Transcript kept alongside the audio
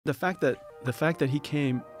The fact that he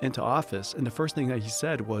came into office and the first thing that he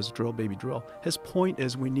said was drill, baby, drill. His point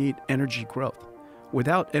is we need energy growth.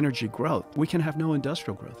 Without energy growth, we can have no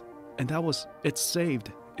industrial growth. And it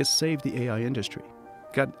saved the AI industry.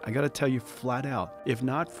 I got to tell you flat out, if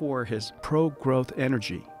not for his pro-growth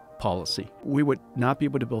energy policy, we would not be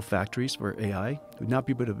able to build factories for AI. We would not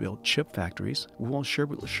be able to build chip factories. We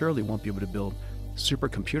surely won't be able to build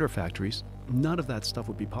supercomputer factories. None of that stuff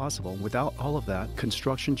would be possible. Without all of that,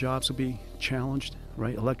 construction jobs would be challenged,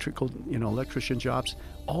 right? Electrician jobs,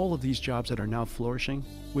 all of these jobs that are now flourishing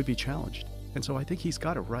would be challenged. And so I think he's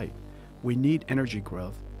got it right. We need energy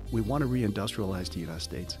growth. We want to reindustrialize the United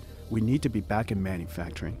States. We need to be back in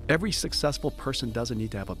manufacturing. Every successful person doesn't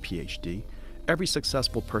need to have a PhD. Every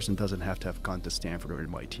successful person doesn't have to have gone to Stanford or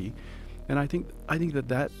MIT. And I think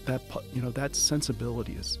that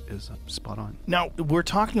sensibility is spot on. Now, we're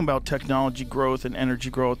talking about technology growth and energy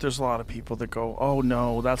growth. There's a lot of people that go, oh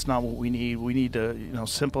no, that's not what we need. We need to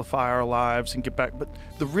simplify our lives and get back. But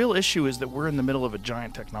the real issue is that we're in the middle of a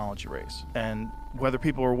giant technology race. And whether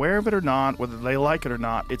people are aware of it or not, whether they like it or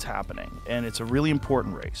not, it's happening. And it's a really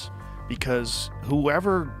important race because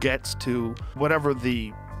whoever gets to whatever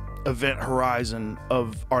the event horizon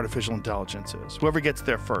of artificial intelligence is, whoever gets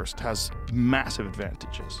there first has massive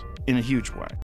advantages in a huge way.